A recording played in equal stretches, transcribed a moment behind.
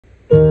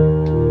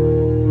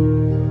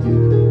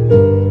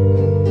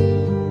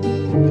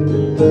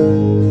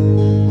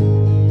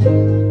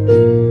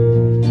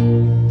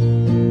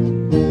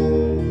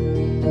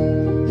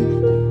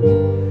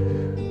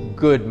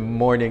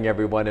morning,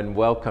 everyone, and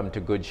welcome to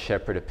Good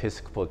Shepherd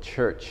Episcopal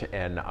Church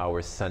and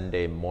our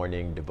Sunday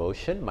morning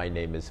devotion. My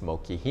name is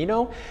Moki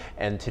Hino,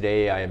 and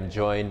today I am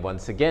joined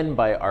once again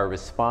by our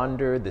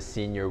responder, the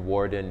Senior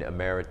Warden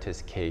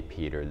Emeritus K.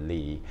 Peter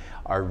Lee.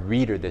 Our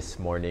reader this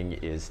morning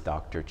is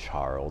Dr.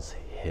 Charles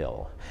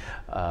Hill.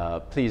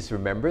 Please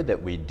remember that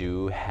we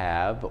do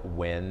have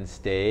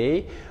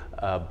Wednesday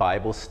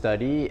Bible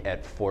study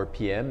at 4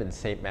 p.m. in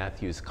St.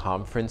 Matthew's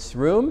Conference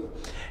Room.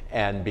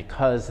 And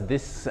because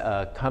this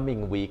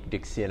coming week,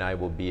 Dixie and I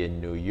will be in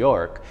New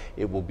York,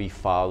 it will be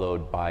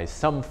followed by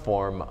some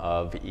form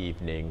of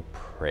evening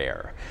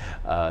prayer.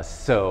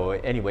 So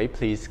anyway,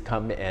 please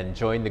come and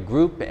join the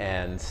group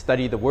and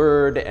study the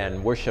Word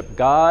and worship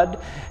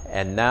God.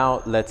 And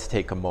now let's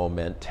take a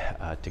moment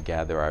to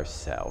gather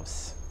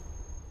ourselves.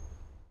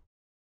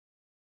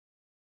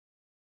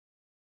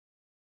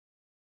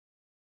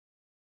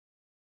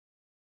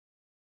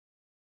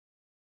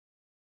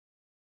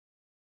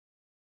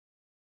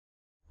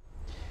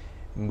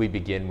 We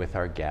begin with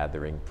our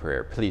gathering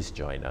prayer. Please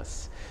join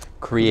us.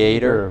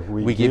 Creator,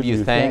 we give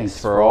you thanks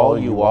for all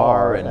you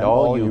are and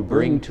all you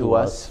bring to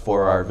us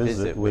for our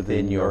visit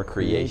within your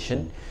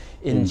creation.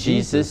 In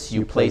Jesus,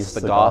 you place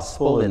the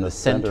gospel in the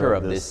center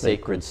of this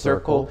sacred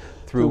circle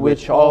through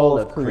which all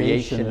of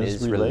creation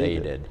is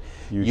related.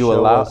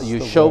 You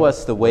show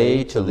us the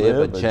way to live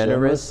a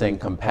generous and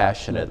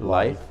compassionate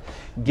life.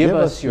 Give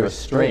us your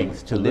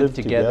strength to live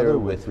together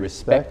with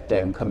respect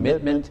and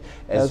commitment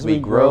as we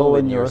grow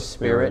in your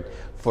Spirit,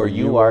 for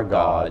you are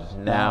God,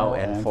 now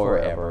and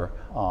forever.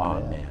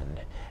 Amen.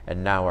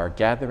 And now our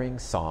gathering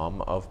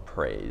psalm of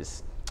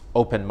praise.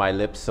 Open my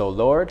lips, O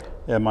Lord,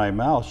 and my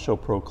mouth shall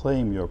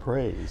proclaim your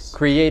praise.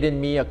 Create in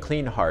me a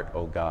clean heart,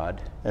 O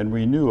God, and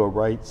renew a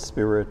right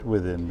spirit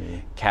within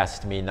me.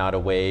 Cast me not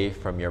away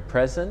from your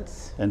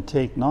presence, and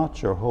take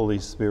not your Holy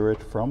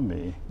Spirit from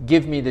me.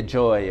 Give me the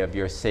joy of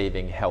your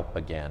saving help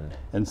again,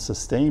 and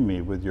sustain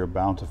me with your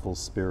bountiful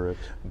Spirit.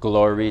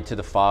 Glory to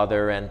the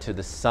Father, and to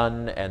the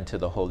Son, and to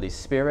the Holy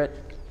Spirit,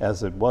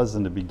 as it was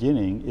in the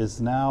beginning,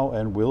 is now,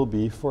 and will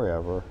be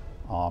forever.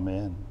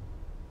 Amen.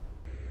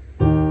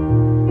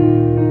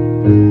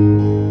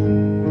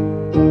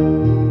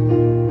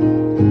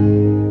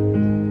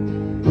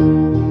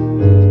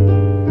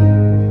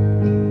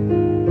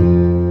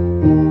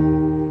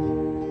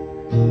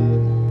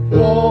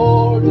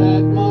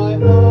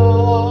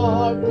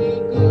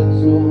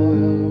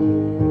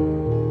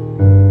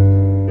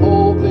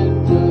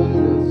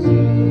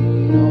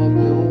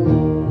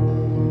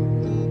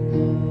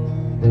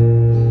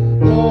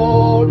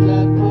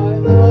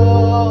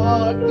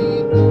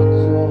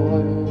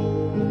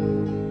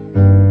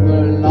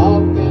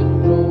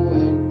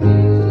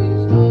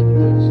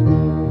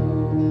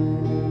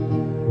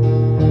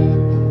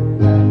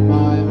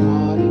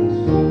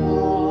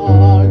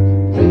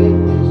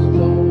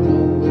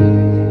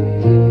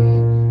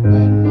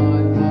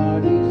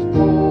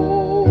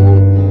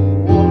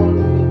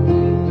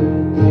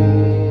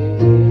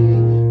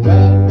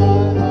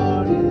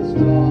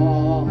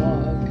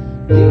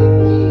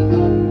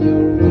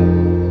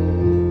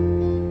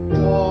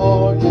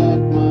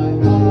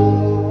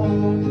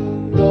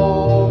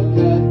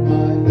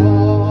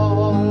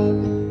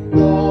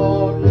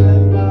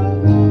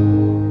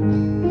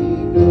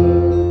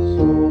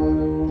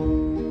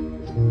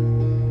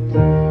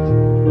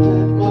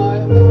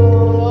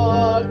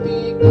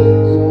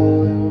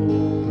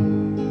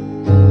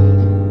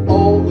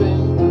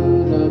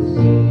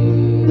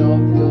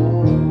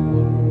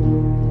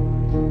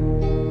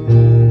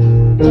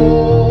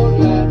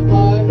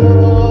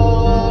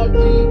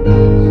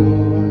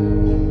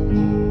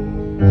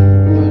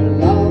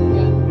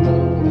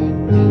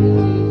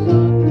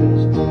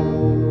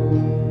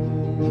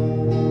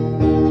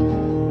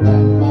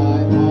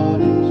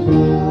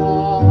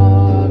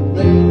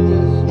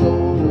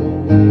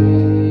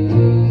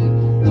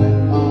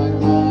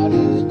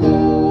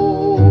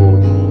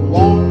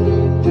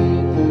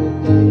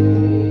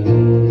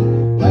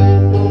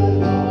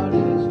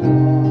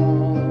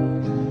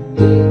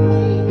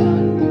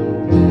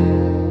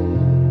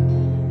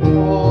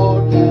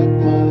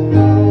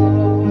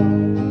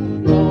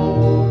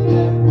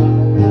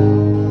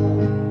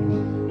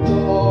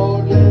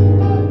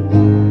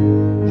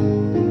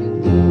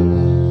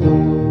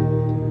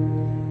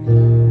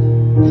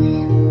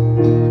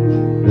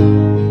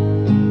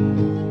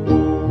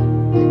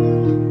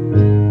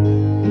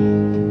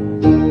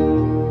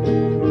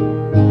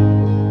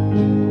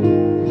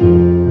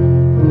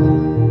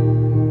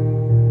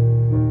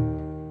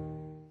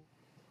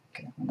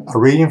 A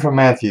reading from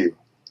Matthew.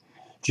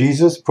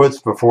 Jesus puts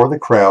before the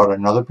crowd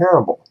another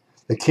parable.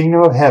 The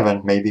kingdom of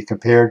heaven may be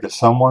compared to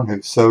someone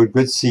who sowed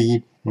good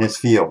seed in his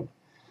field.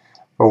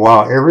 But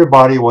while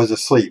everybody was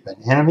asleep, an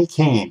enemy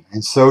came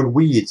and sowed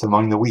weeds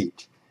among the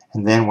wheat,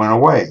 and then went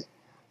away.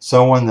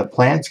 So when the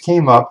plants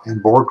came up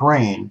and bore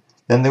grain,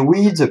 then the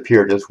weeds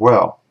appeared as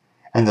well.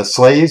 And the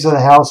slaves of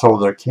the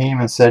householder came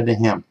and said to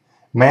him,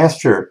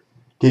 Master,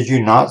 did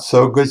you not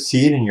sow good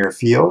seed in your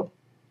field?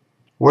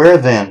 Where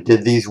then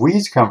did these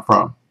weeds come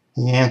from?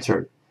 He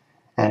answered,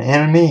 An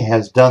enemy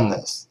has done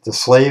this. The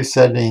slave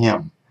said to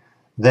him,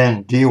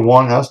 Then do you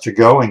want us to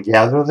go and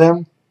gather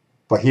them?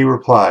 But he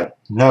replied,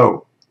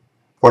 No,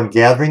 for in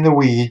gathering the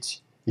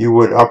weeds, you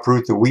would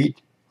uproot the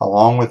wheat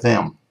along with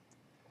them.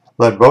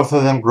 Let both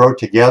of them grow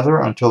together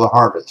until the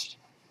harvest.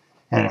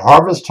 And at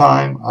harvest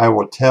time I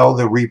will tell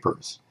the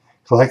reapers,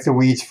 Collect the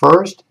weeds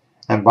first,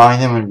 and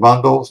bind them in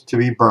bundles to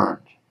be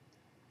burned,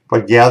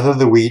 but gather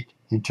the wheat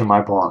into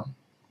my barn.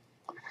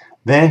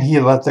 Then he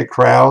left the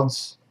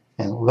crowds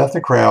and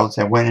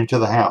went into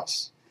the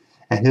house.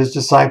 And his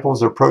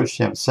disciples approached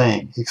him,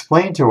 saying,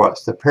 Explain to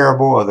us the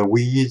parable of the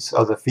weeds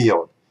of the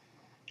field.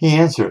 He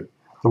answered,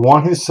 The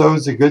one who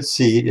sows the good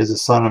seed is the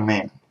Son of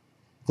Man.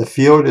 The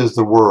field is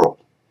the world,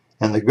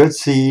 and the good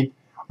seed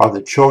are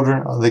the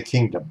children of the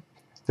kingdom.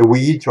 The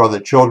weeds are the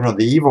children of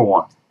the evil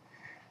one,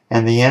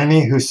 and the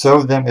enemy who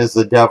sowed them is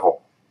the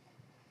devil.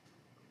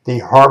 The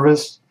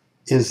harvest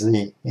is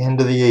the end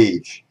of the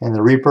age, and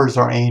the reapers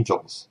are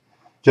angels.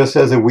 Just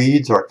as the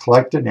weeds are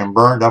collected and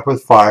burned up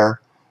with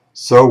fire,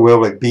 so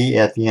will it be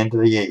at the end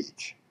of the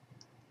age.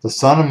 The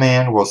Son of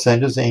Man will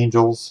send his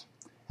angels,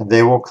 and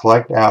they will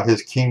collect out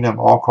his kingdom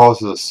all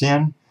causes of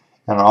sin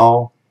and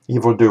all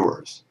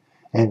evildoers,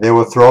 and they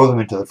will throw them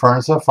into the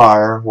furnace of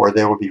fire, where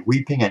there will be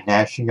weeping and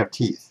gnashing of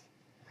teeth.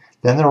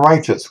 Then the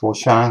righteous will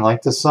shine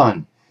like the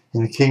sun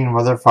in the kingdom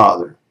of their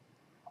Father.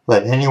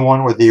 Let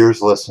anyone with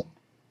ears listen.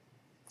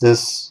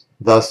 Thus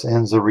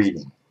ends the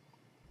reading.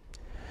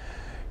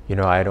 You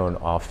know, I don't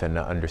often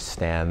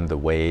understand the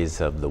ways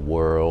of the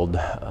world,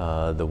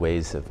 the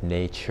ways of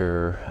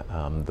nature,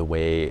 the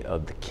way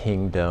of the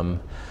kingdom,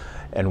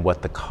 and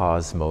what the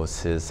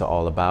cosmos is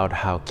all about.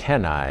 How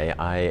can I?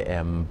 I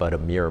am but a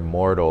mere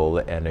mortal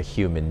and a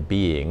human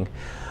being.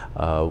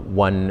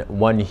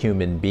 One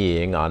human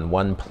being on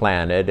one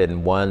planet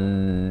and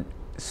one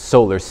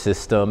solar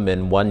system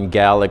and one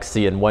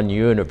galaxy and one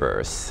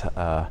universe.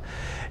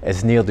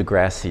 As Neil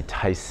deGrasse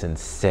Tyson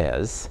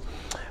says,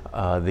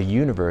 the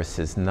universe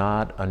is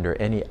not under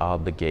any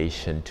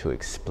obligation to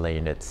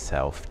explain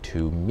itself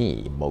to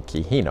me,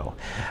 Moki Hino.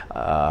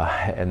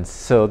 And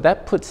so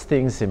that puts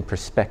things in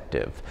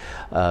perspective.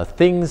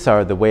 Things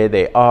are the way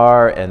they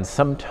are, and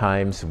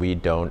sometimes we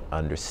don't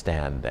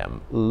understand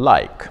them.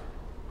 Like,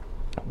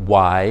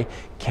 why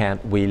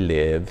can't we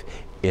live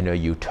in a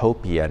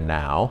utopia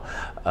now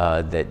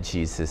that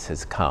Jesus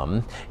has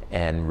come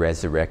and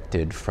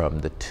resurrected from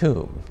the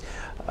tomb?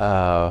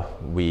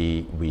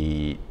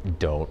 We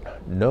don't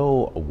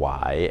know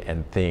why,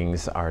 and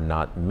things are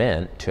not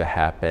meant to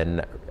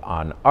happen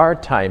on our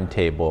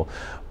timetable,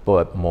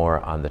 but more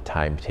on the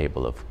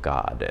timetable of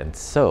God. And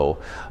so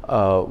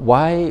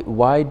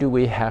why do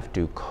we have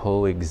to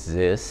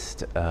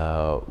coexist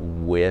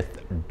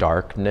with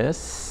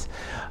darkness?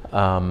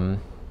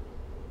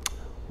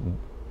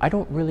 I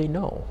don't really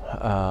know,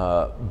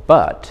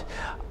 but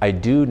I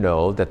do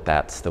know that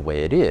that's the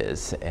way it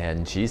is,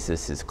 and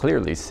Jesus is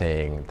clearly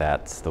saying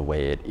that's the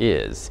way it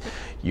is.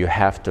 You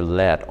have to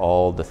let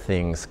all the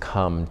things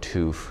come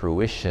to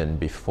fruition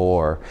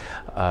before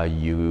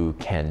you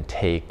can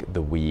take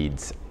the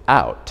weeds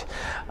out.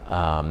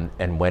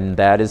 And when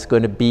that is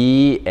going to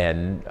be,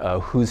 and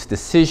whose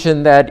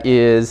decision that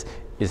is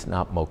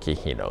not Moki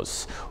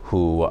Hino's,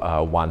 who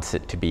wants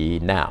it to be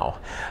now.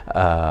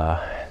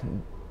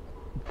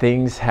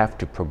 Things have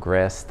to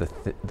progress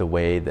the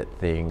way that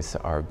things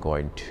are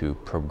going to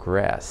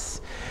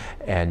progress.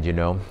 And you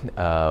know,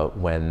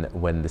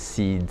 when the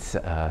seeds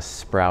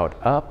sprout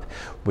up,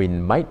 we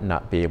might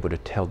not be able to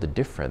tell the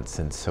difference,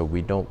 and so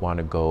we don't want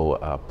to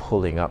go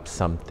pulling up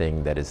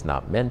something that is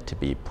not meant to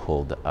be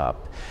pulled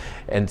up.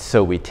 And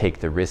so we take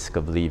the risk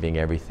of leaving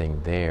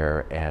everything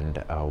there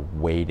and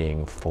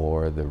waiting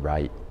for the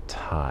right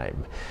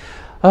time.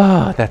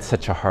 That's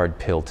such a hard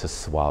pill to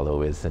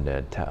swallow, isn't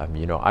it?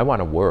 You know, I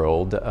want a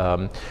world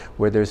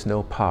where there's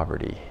no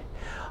poverty.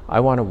 I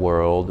want a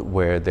world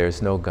where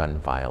there's no gun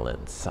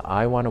violence.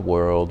 I want a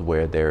world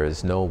where there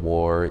is no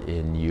war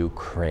in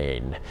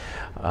Ukraine.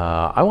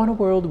 I want a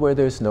world where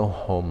there's no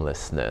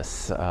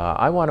homelessness.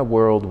 I want a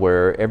world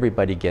where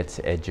everybody gets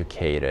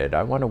educated.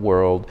 I want a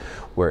world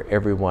where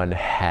everyone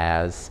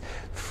has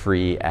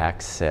free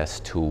access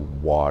to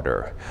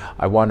water.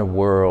 I want a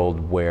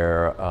world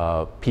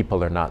where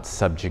people are not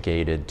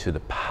subjugated to the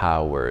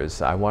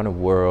powers. I want a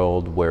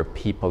world where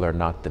people are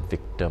not the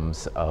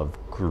victims of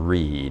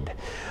greed.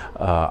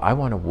 I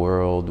want a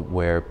world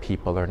where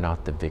people are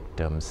not the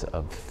victims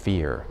of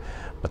fear,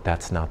 but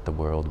that's not the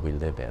world we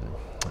live in.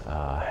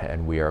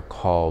 And we are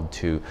called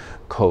to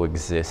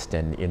coexist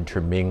and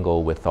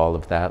intermingle with all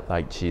of that,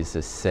 like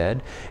Jesus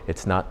said.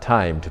 It's not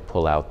time to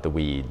pull out the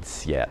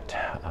weeds yet.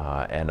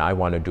 And I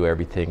want to do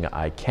everything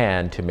I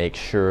can to make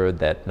sure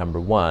that, number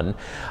one,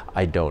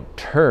 I don't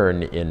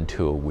turn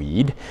into a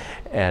weed,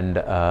 and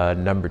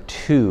number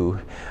two,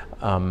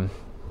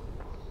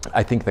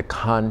 I think the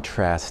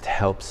contrast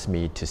helps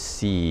me to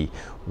see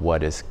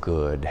what is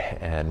good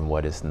and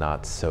what is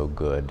not so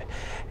good.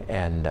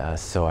 And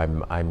so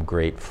I'm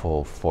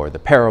grateful for the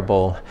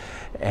parable,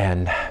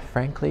 and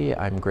frankly,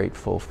 I'm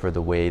grateful for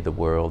the way the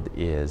world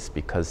is,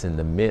 because in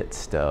the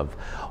midst of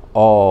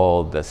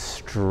all the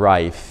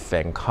strife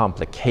and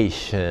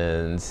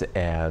complications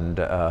and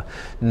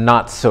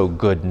not so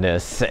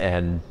goodness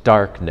and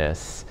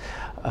darkness,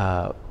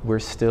 we're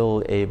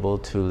still able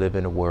to live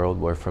in a world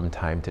where from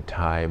time to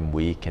time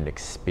we can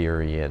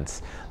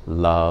experience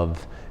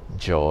love,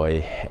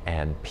 joy,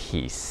 and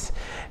peace.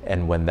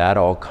 And when that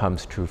all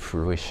comes to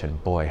fruition,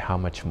 boy, how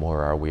much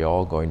more are we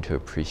all going to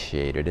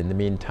appreciate it. In the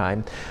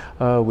meantime,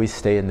 we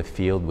stay in the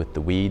field with the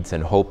weeds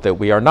and hope that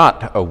we are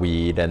not a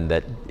weed, and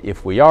that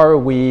if we are a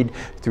weed,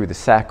 through the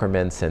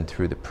sacraments and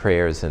through the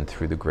prayers and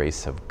through the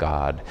grace of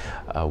God,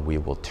 we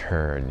will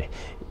turn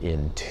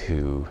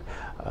into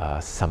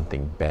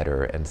something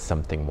better and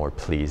something more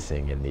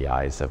pleasing in the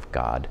eyes of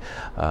God.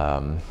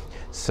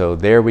 So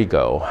there we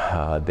go.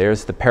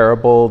 There's the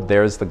parable,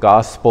 there's the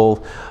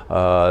gospel,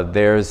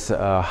 there's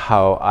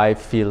how I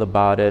feel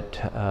about it.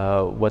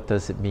 What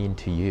does it mean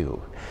to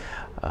you?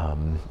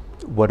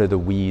 What are the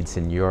weeds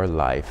in your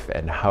life,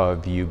 and how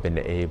have you been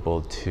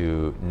able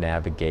to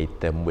navigate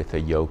them with a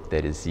yoke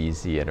that is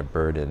easy and a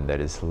burden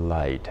that is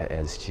light,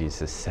 as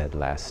Jesus said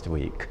last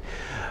week?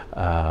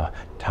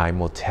 Time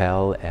will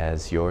tell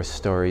as your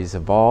stories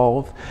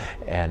evolve,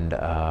 and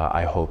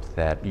I hope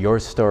that your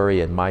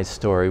story and my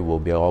story will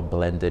be all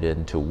blended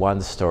into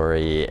one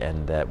story,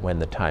 and that when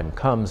the time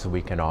comes,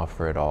 we can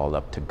offer it all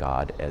up to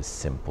God as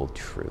simple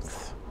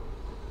truth.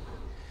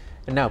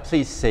 And now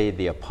please say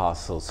the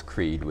Apostles'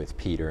 Creed with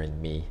Peter and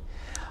me.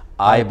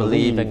 I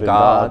believe in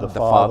God, the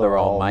Father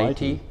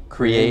Almighty,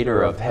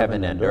 creator of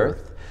heaven and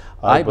earth.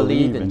 I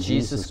believe in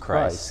Jesus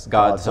Christ,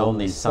 God's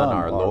only Son,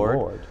 our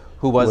Lord,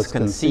 who was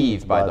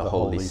conceived by the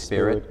Holy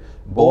Spirit,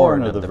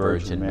 born of the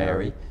Virgin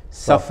Mary,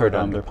 suffered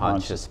under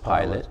Pontius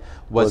Pilate,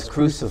 was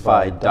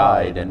crucified,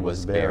 died, and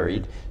was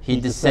buried. He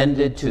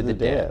descended to the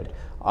dead.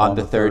 On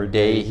the third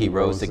day he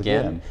rose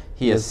again.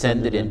 He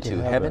ascended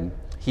into heaven.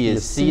 He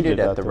is seated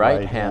at the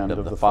right hand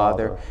of the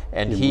Father,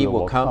 and he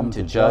will come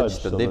to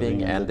judge the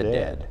living and the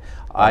dead.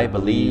 I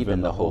believe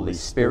in the Holy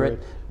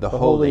Spirit, the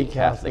Holy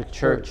Catholic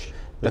Church,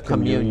 the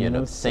communion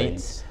of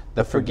saints,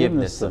 the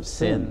forgiveness of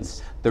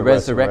sins, the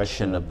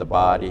resurrection of the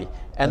body,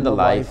 and the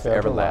life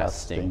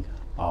everlasting.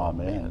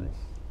 Amen.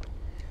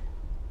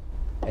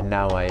 And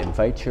now I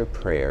invite your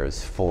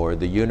prayers for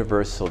the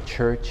Universal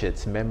Church,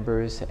 its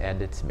members,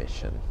 and its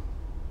mission.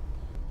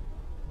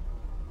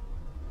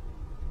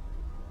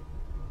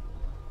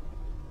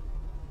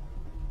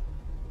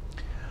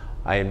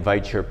 I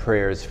invite your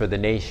prayers for the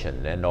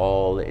nation and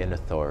all in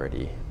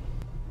authority.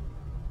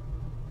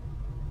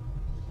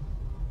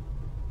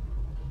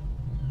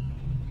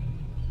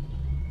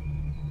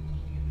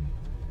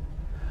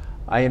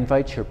 I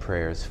invite your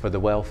prayers for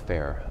the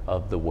welfare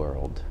of the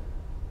world.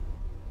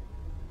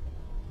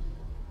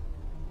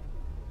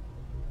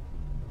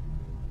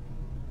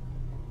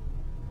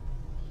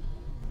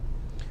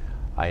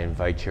 I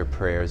invite your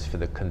prayers for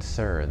the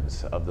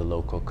concerns of the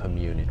local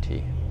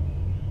community.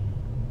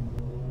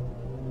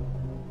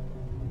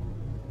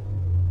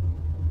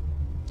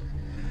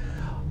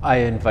 I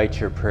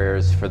invite your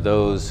prayers for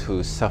those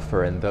who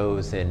suffer and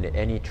those in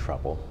any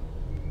trouble.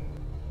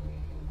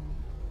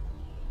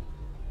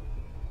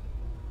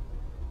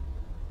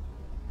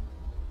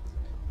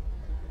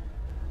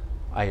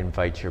 I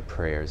invite your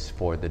prayers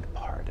for the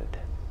departed.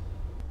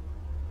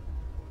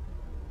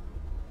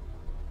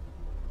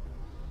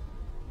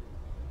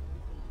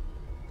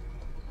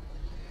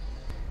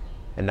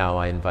 And now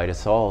I invite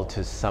us all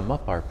to sum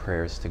up our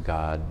prayers to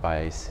God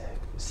by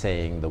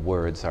saying the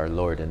words our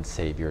Lord and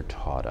Savior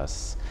taught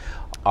us.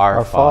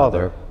 Our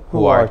Father,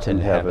 who art in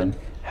heaven,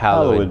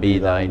 hallowed be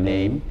thy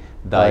name.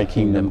 Thy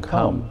kingdom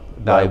come,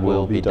 thy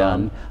will be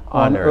done,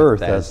 on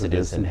earth as it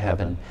is in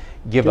heaven.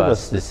 Give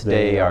us this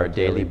day our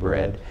daily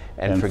bread,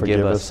 and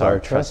forgive us our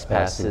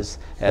trespasses,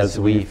 as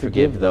we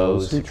forgive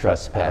those who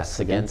trespass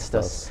against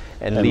us.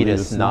 And lead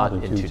us not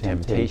into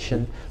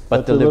temptation,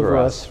 but deliver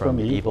us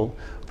from evil.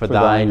 For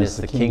thine is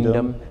the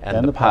kingdom,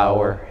 and the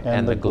power,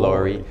 and the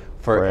glory,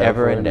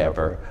 forever and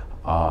ever.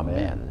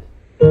 Amen.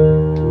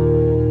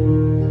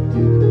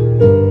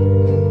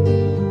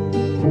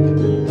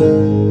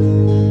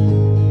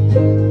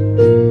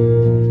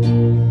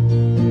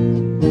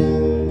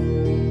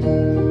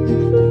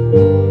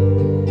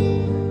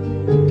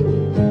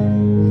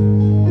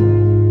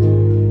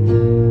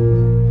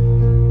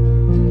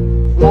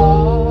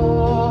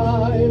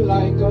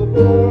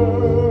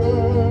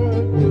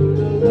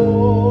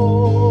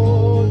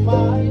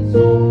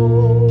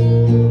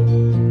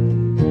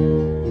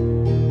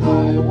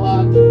 I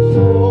want to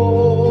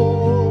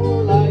soar.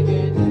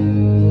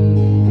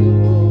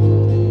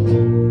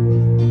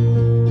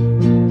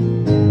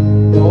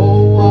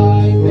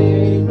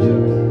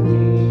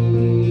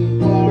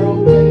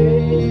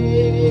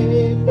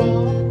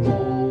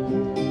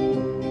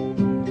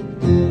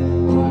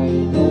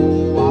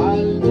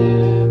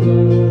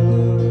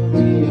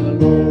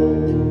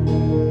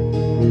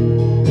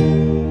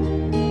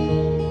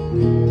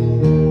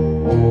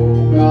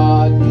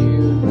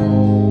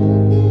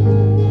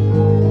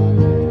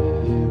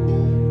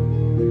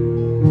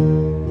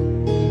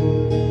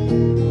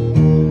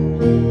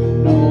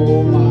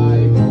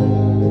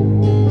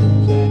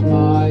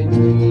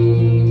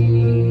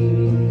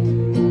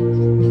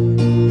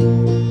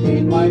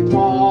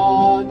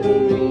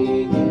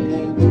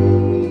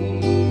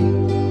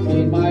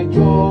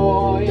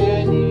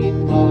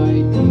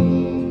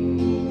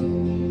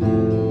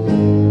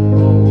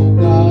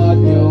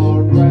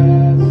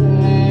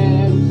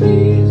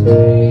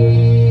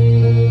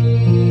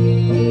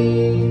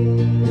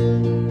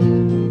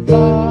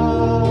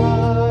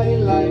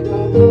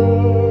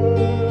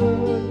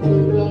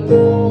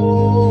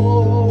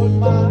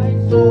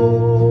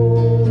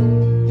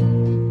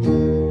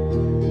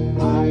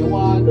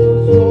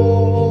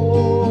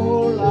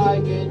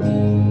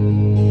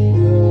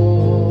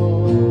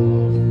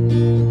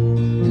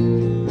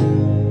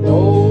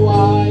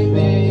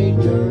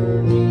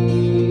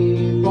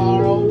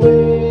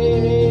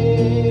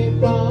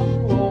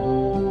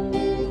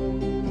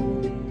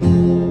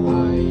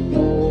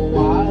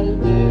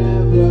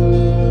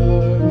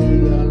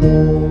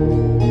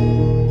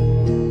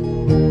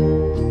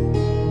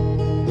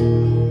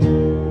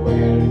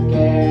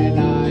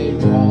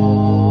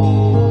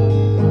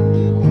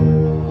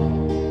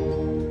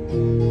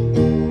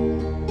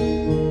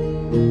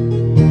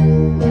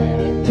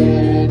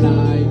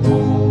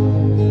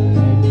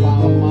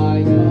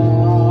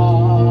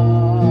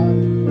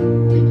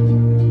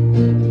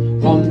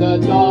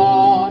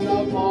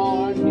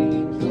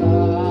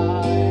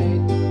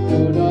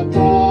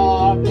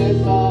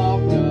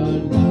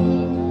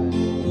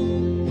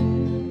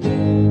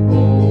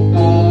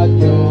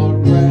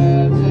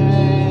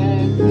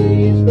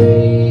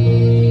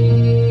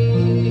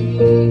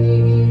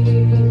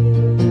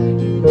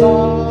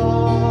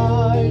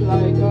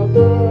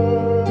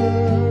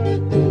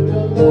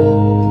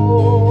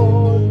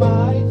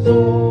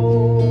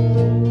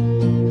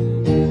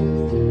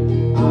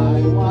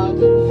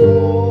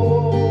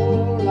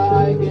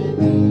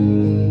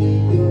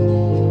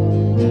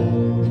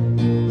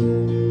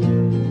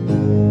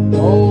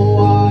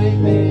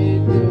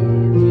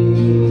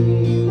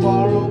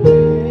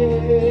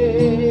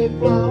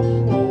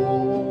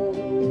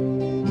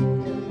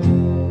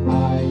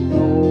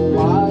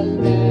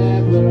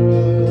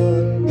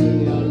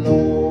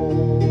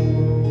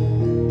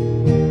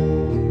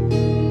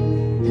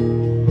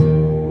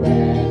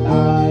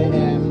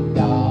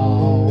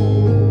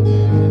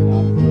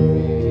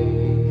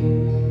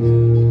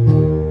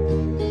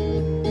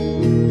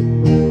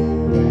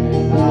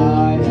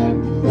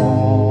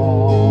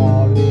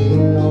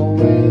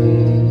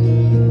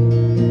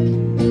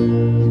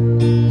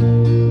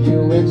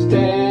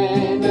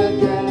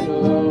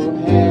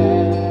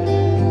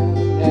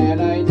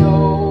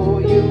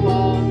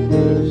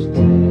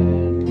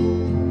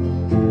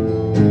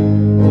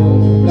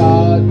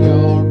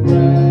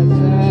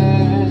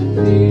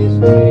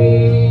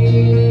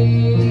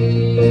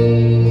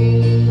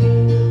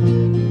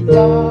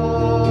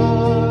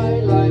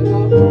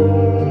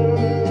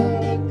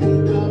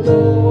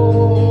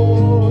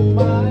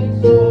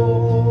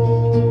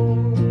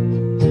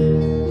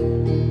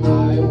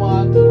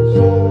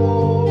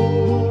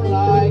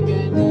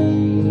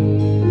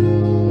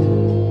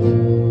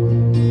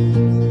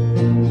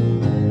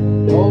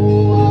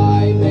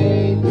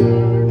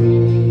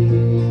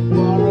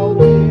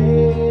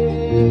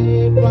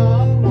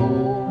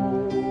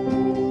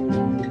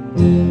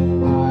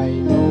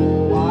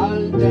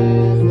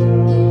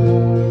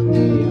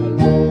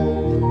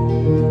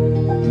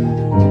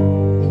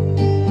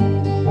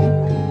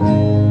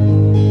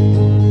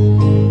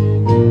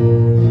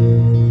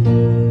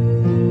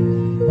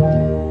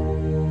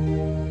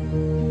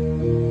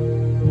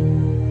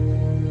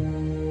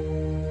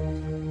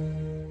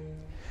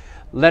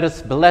 Let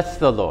us bless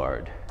the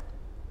Lord.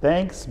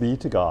 Thanks be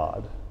to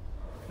God.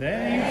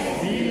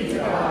 Thanks be to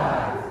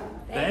God.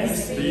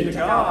 Thanks be to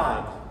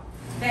God.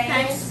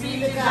 Thanks be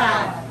to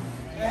God.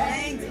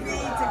 Thanks